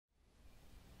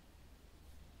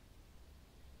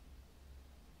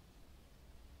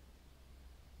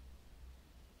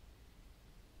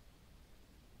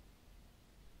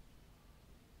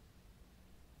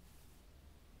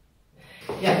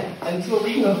I'm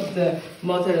talking of the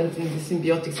mother and the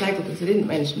symbiotic cycle because I didn't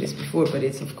mention this before, but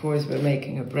it's, of course, we're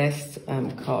making a breast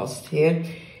cast here.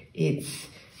 It's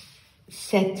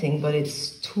setting, but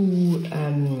it's too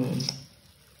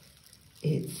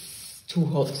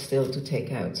hot still to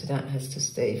take out, so that has to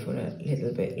stay for a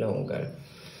little bit longer.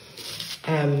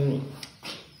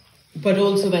 But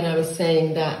also when I was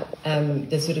saying that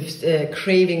the sort of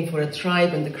craving for a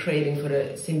tribe and the craving for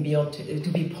a symbiotic, to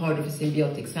be part of a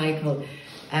symbiotic cycle,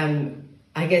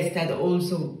 I guess that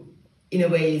also in a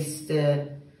way is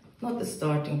not the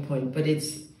starting point, but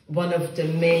it's one of the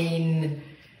main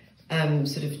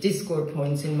sort of discord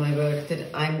points in my work,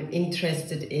 that I'm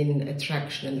interested in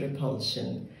attraction and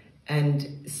repulsion.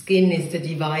 And skin is the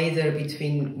divider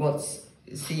between what's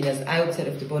seen as outside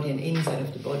of the body and inside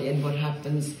of the body, and what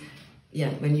happens,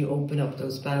 when you open up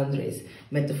those boundaries,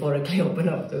 metaphorically open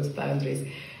up those boundaries.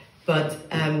 But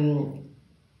and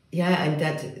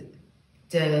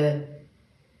that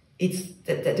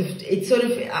it's sort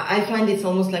of, I find it's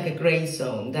almost like a gray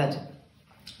zone, that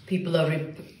people are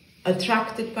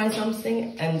attracted by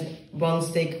something, and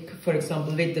once they, for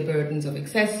example, with the burdens of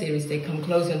excess series, they come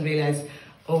closer and realize,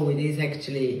 oh, it is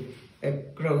actually a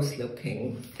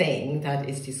gross-looking thing that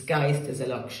is disguised as a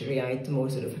luxury item, or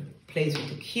sort of plays with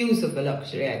the cues of a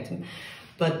luxury item,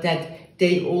 but that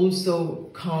they also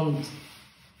can't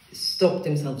stop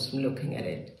themselves from looking at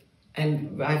it.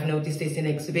 And I've noticed this in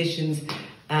exhibitions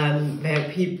where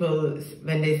people,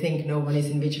 when they think no one is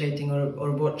invigilating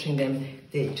or watching them,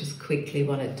 they just quickly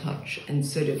want to touch and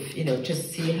sort of,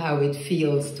 just see how it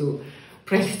feels to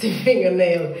press the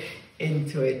fingernail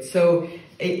into it. So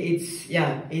it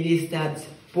is that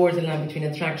borderline between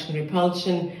attraction and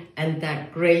repulsion, and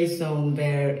that grey zone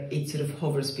where it sort of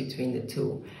hovers between the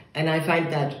two. And I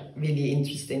find that really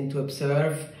interesting to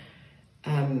observe.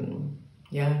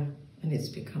 And it's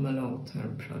become a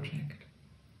long-term project.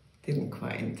 Didn't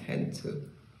quite intend to,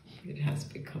 but it has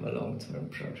become a long-term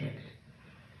project.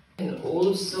 And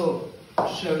also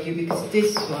show you, because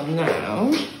this one now,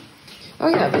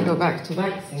 we go back to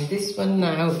waxing. This one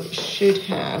now should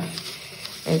have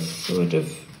a sort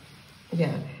of,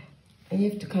 and you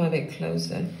have to come a bit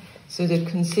closer. So the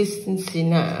consistency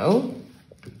now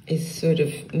is sort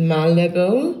of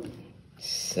malleable.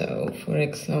 So, for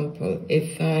example,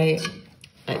 if I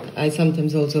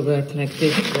sometimes also work like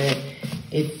this, where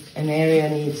if an area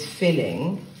needs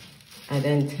filling, I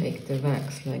then take the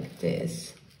wax like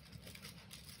this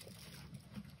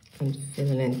and fill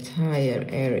an entire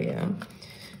area.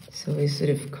 So we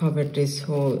sort of covered this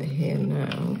hole here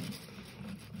now.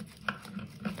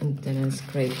 And then I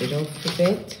scrape it off a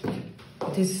bit.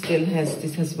 This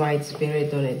has white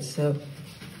spirit on it, so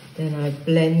then I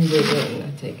blend it in.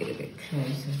 I take it a bit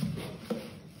closer.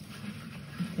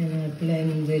 Then I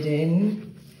blend it in.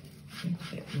 A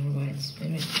bit more white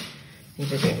spirit.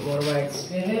 Need a bit more white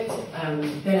spirit.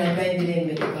 Then I blend it in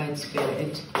with the white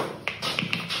spirit.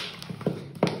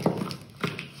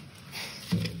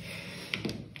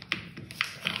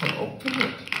 Can't open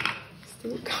it.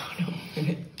 Still can't open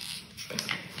it.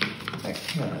 I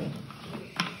can.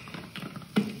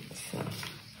 So,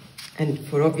 and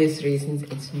for obvious reasons,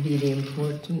 it's really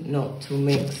important not to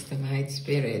mix the white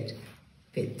spirit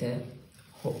with the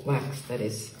hot wax that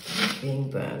is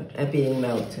being burned, being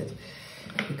melted,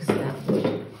 because that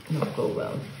would not go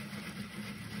well.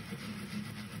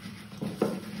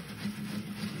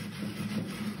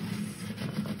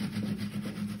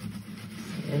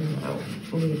 And now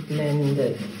we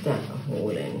blended that hole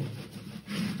in.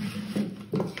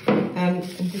 And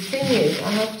the thing is, I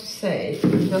have to say,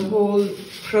 the whole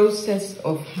process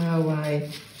of how I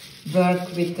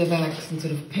work with the wax and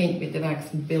sort of paint with the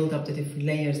wax and build up the different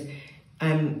layers,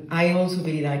 I also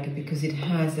really like it because it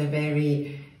has a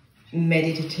very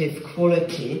meditative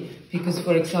quality. Because,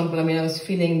 for example, I was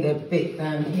filling the bit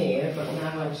down here, but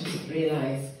now I just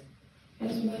realized,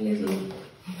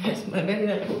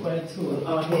 maybe I put my tool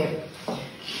on here.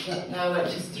 But now I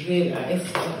just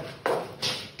realized that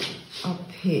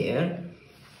up here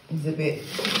is a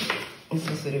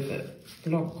sort of a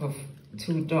block of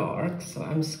too dark, so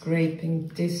I'm scraping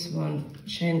this one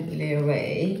gently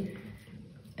away.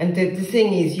 And the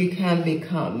thing is, you can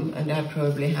become, and I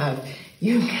probably have,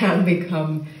 you can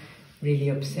become really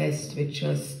obsessed with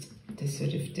just the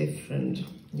sort of different,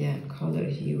 color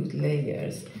hued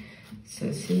layers.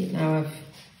 So see, now I've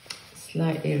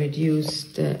slightly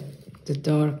reduced the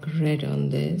dark red on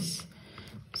this.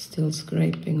 Still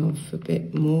scraping off a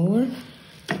bit more.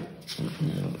 And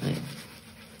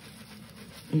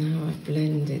now I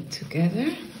blend it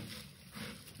together.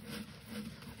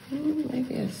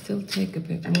 Maybe I'll still take a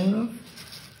bit more off.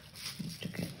 Just to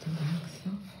get the wax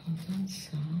off. Hold on,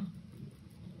 so.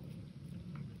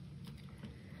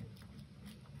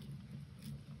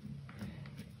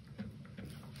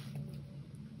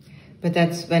 But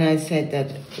that's when I said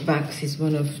that wax is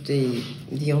one of the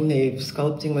only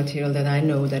sculpting material that I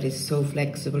know that is so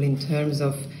flexible in terms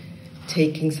of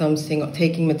taking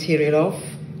material off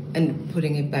and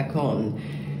putting it back on.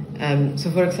 So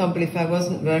for example, if I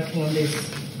wasn't working on this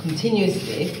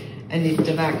continuously, and if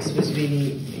the wax was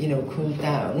really, cooled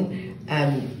down,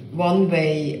 one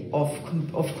way of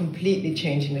completely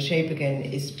changing the shape again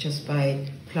is just by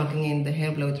plugging in the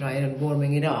hair blow dryer and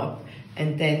warming it up,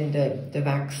 and then the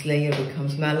wax layer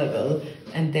becomes malleable,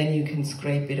 and then you can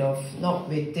scrape it off, not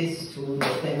with this tool,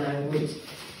 but then I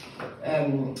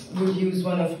would use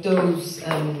one of those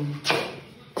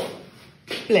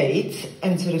blades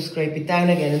and sort of scrape it down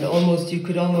again, and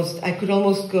I could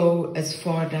almost go as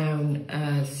far down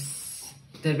as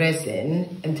the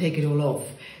resin and take it all off.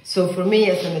 So for me,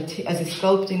 as a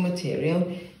sculpting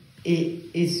material, it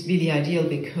is really ideal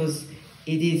because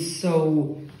it is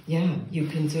so, you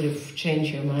can sort of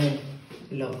change your mind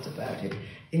a lot about it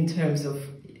in terms of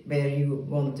where you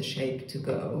want the shape to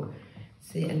go.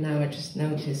 See, and now I just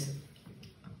notice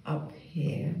up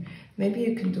here, maybe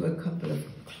you can do a couple of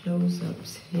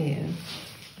close-ups here,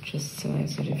 just so I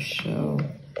sort of show.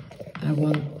 I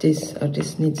want this, or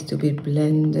this needs to be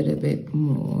blended a bit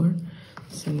more.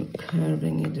 So I'm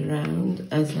curving it around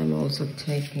as I'm also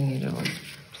taking it off.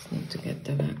 Just need to get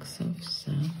the wax off,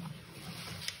 so.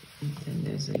 And then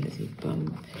there's a little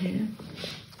bump here.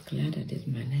 Glad I did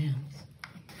my nails.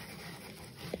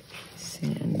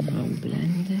 See, and now I'm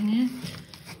blending it.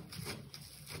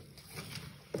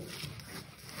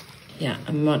 Yeah,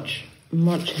 I'm much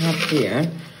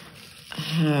happier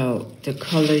how the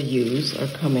color hues are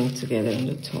coming together on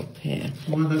the top here.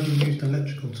 Why have you used an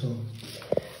electrical tool?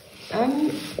 I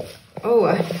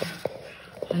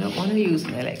don't want to use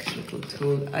an electrical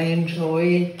tool. I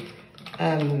enjoy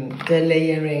the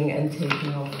layering and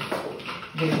taking off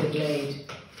with the blade.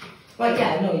 But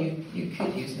yeah, no, you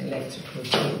could use an electrical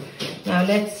tool. Now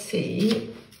let's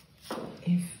see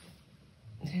if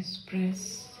this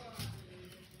press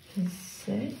is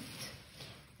set.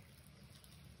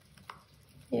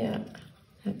 Yeah,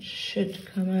 that should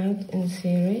come out in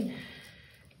theory.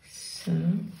 So,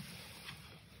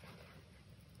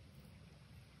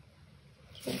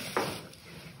 yes.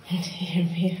 And here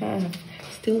we have,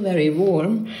 still very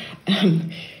warm.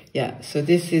 Yeah, so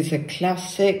this is a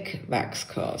classic wax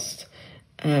cast.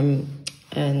 And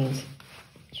I'm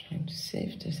trying to see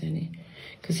if there's any,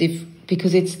 because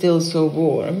it's still so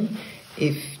warm,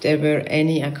 if there were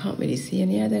any, I can't really see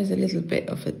any. Yeah, there's a little bit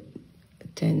of a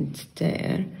dent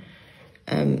there.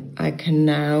 I can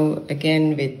now,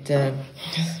 again with the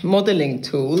modeling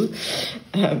tool,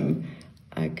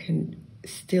 I can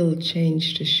still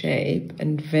change the shape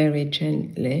and very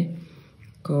gently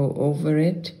go over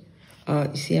it.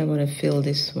 You see, I want to fill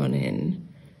this one in,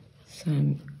 so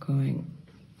I'm going,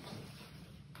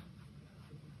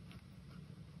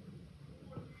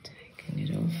 taking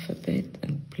it off a bit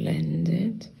and blend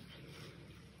it.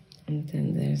 And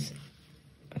then there's,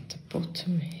 at the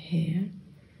bottom here,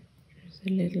 there's a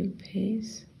little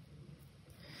piece.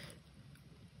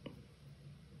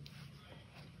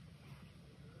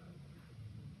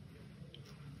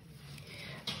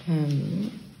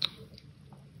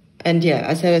 And yeah,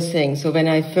 as I was saying, so when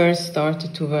I first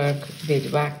started to work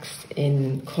with wax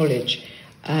in college,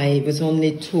 I was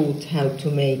only taught how to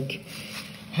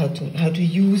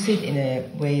use it in a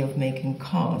way of making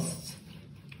casts.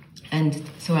 And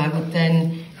so I would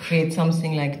then create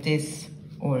something like this,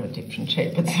 or a different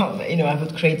shape, but I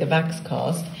would create a wax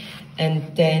cast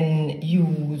and then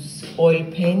use oil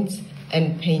paints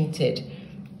and paint it.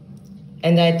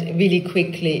 And I really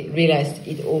quickly realized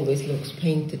it always looks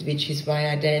painted, which is why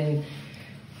I then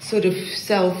sort of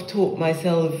self-taught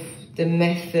myself the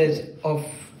method of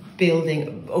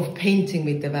painting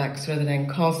with the wax rather than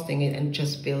casting it and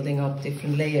just building up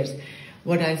different layers.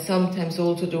 What I sometimes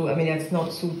also do, I mean, it's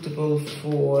not suitable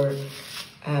for,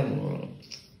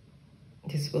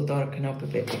 this will darken up a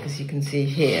bit because you can see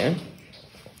here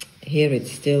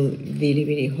it's still really,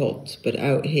 really hot, but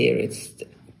out here it's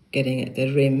getting at the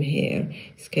rim here,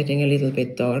 it's getting a little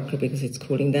bit darker because it's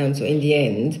cooling down. So in the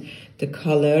end, the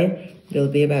color will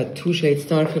be about 2 shades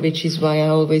darker, which is why I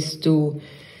always do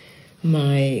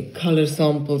my color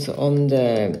samples on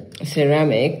the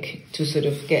ceramic to sort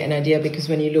of get an idea, because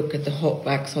when you look at the hot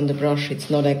wax on the brush, it's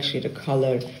not actually the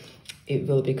color it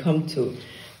will become to.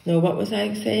 Now, what was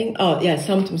I saying? Oh, yeah,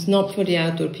 sometimes not for the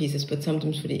outdoor pieces, but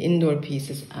sometimes for the indoor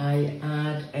pieces, I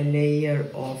add a layer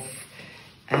of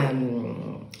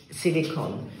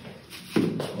silicone.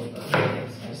 Hold on,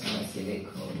 there's my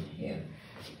silicone here,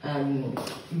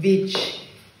 which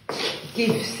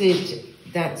gives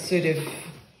it that sort of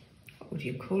what do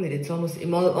you call it? It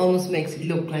almost makes it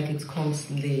look like it's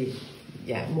constantly,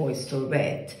 moist or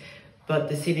wet. But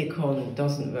the silicone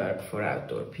doesn't work for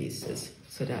outdoor pieces,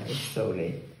 so that is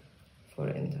solely for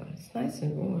indoor. It's nice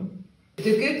and warm.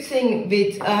 The good thing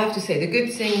with, I have to say, the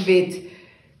good thing with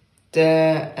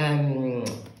the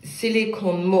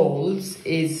silicone molds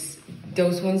is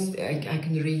those ones, I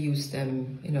can reuse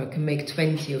them. You know, I can make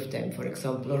 20 of them, for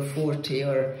example, or 40,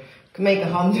 or I can make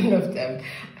 100 of them.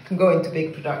 I can go into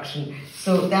big production.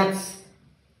 So that's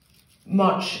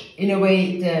much, in a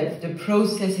way, the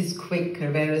process is quicker,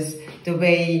 whereas the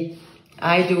way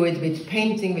I do it with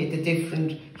painting, with the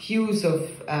different hues of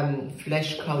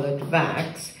flesh-colored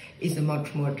wax, is a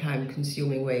much more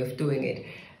time-consuming way of doing it.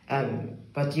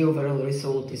 But the overall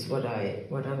result is what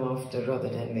I'm after, rather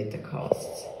than with the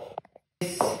costs.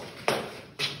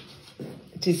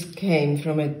 This came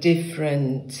from a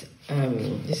different,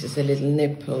 this is a little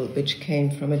nipple, which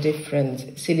came from a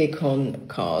different silicone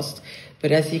cast.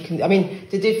 But as you can, I mean,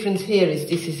 the difference here is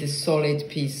this is a solid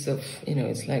piece of, you know,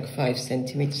 it's like 5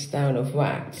 centimeters down of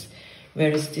wax.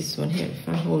 Whereas this one here, if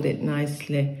I hold it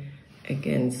nicely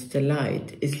against the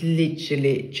light, is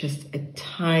literally just a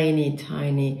tiny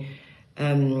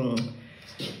little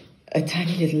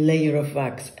layer of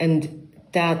wax. And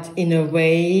that, in a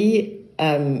way,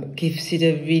 gives it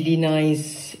a really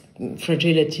nice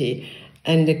fragility.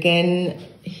 And again,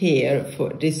 here for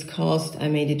this cast, I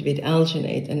made it with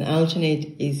alginate, and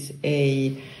alginate is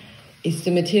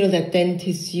the material that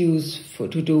dentists use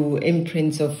to do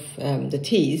imprints of the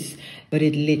teeth, but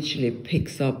it literally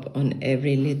picks up on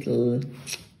every little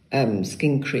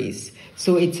skin crease.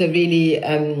 So it's a really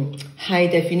high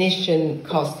definition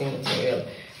casting material.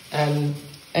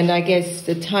 And I guess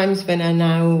the times when I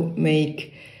now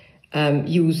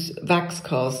use wax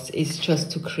casts is just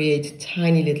to create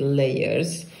tiny little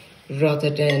layers rather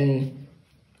than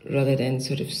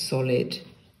sort of solid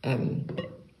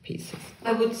pieces.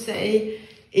 I would say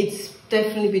it's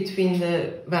definitely between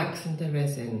the wax and the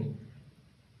resin,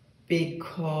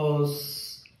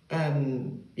 because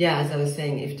as I was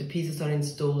saying, if the pieces are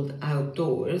installed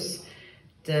outdoors,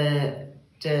 the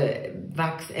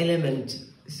wax element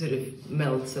sort of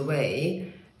melts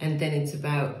away, and then it's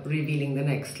about revealing the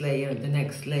next layer, and the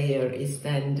next layer is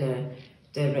then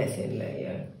the resin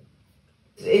layer.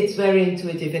 It's very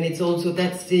intuitive, and it's also,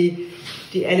 that's the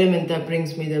element that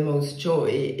brings me the most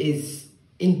joy, is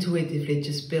intuitively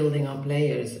just building up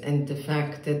layers, and the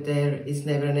fact that there is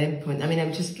never an end point. I mean,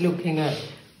 I'm just looking at,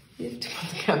 you have to put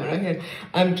the camera here,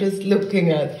 I'm just looking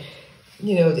at,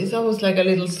 you know, there's almost like a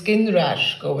little skin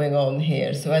rash going on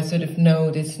here. So I sort of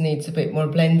know this needs a bit more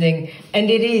blending. And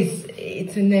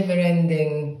it's a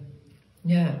never-ending,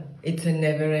 it's a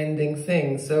never-ending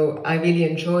thing. So I really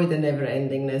enjoy the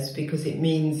never-endingness, because it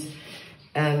means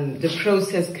the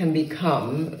process can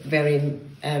become very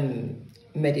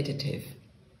meditative,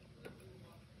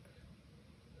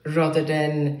 rather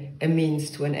than a means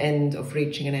to an end of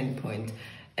reaching an end point.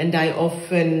 And I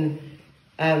often,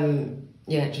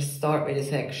 just start with a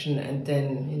section, and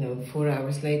then, you know, 4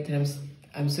 hours later,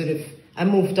 I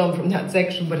moved on from that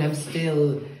section, but I'm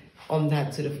still on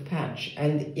that sort of patch.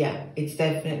 And it's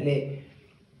definitely,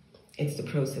 it's the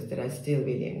process that I still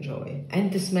really enjoy.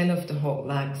 And the smell of the hot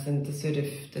wax, and the sort of,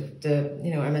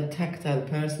 you know, I'm a tactile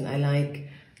person. I like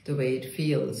the way it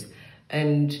feels.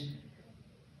 And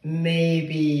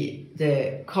maybe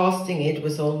the casting it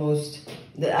was almost,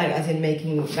 as in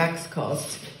making wax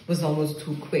casts, was almost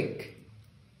too quick.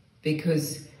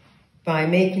 Because by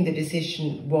making the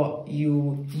decision what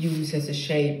you use as a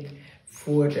shape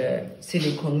for the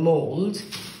silicone mold,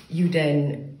 you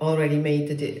then already made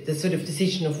the sort of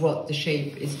decision of what the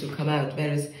shape is to come out.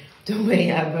 Whereas the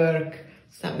way I work,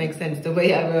 does that make sense? The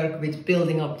way I work with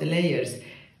building up the layers,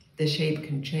 the shape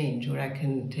can change, or I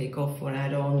can take off or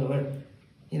add on, or,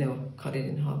 you know, cut it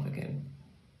in half again.